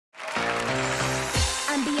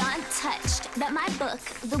touched that my book,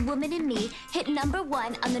 The Woman in Me, hit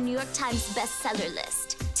 #1 on the New York Times bestseller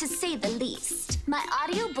list, to say the least. My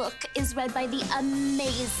audiobook is read by the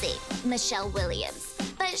amazing Michelle Williams,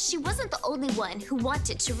 but she wasn't the only one who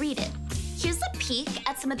wanted to read it. Here's a peek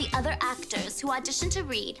at some of the other actors who auditioned to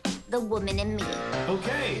read The Woman in Me.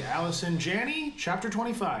 Okay, Allison Janney, chapter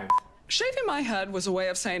 25. Shaving my head was a way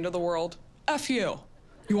of saying to the world, F you.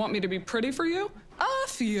 You want me to be pretty for you?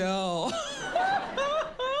 F you.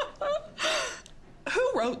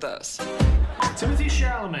 Who wrote this? Timothée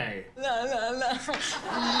Chalamet. Yeah.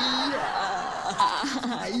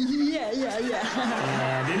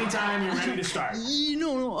 And anytime you're ready to start.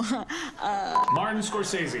 No. Martin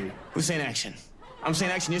Scorsese. Who's saying action? I'm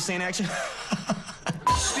saying action, you're saying action?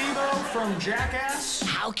 Steve-O from Jackass.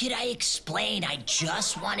 How could I explain I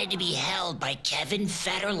just wanted to be held by Kevin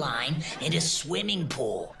Federline in a swimming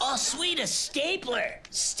pool? Oh, sweet, a stapler.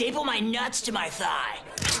 Staple my nuts to my thigh.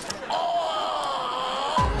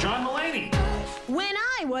 Oh! John Mulaney. When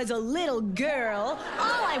I was a little girl,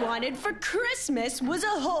 all I wanted for Christmas was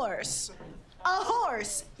a horse. A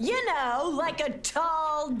horse, you know, like a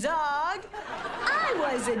tall dog. I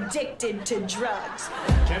was addicted to drugs.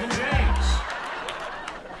 Kevin James.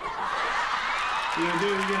 You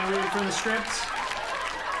gonna read it from the script?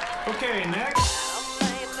 Okay, next.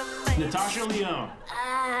 Natasha Lyonne.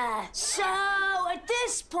 So at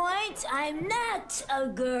this point, I'm not a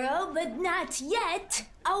girl, but not yet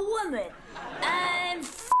a woman. I'm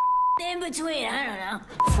in between, I don't know.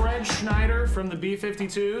 Fred Schneider from the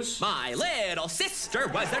B-52s. My little sister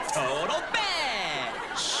was a total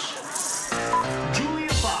bitch. Julia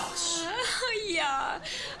Fox. Yeah.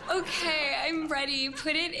 Okay, I'm ready.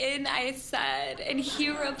 Put it in, I said. And he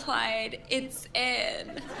replied, it's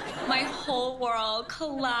in. My whole world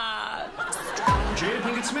collapsed. Jada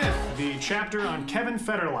Pinkett Smith, the chapter on Kevin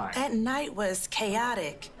Federline. That night was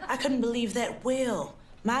chaotic. I couldn't believe that Will,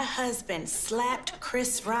 my husband, slapped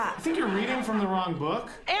Chris Rock. I think you're reading from the wrong book.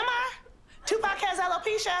 Am I? Tupac has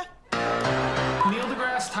alopecia. Neil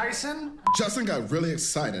deGrasse Tyson. Justin got really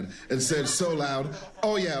excited and said so loud,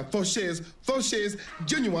 oh yeah, for shiz,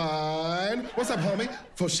 genuine. What's up, homie?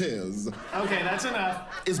 For shiz. Okay, that's enough.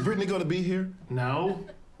 Is Britney gonna be here? No.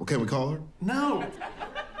 Well, can we call her? No.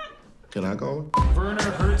 Can I call her?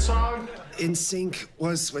 Werner Herzog. NSYNC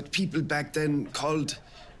was what people back then called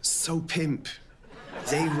so pimp.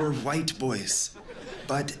 They were white boys,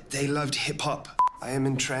 but they loved hip-hop. I am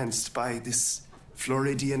entranced by this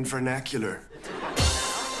Floridian vernacular.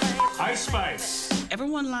 Ice Spice.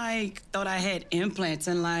 Everyone, thought I had implants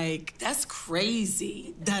and, that's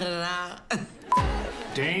crazy. Da-da-da.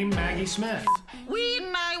 Dame Maggie Smith.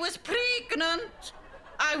 When I was pregnant,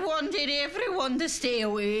 I wanted everyone to stay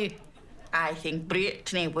away. I think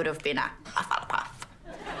Britney would have been a Hufflepuff.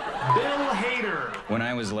 Bill Hader. When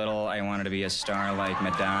I was little, I wanted to be a star like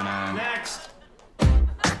Madonna. Next.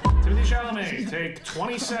 Timothée Chalamet, take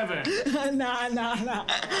 27. Nah.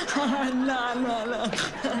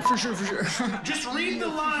 For sure. Just read the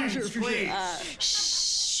lines, please.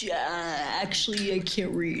 Actually, I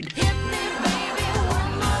can't read. Hit me, baby.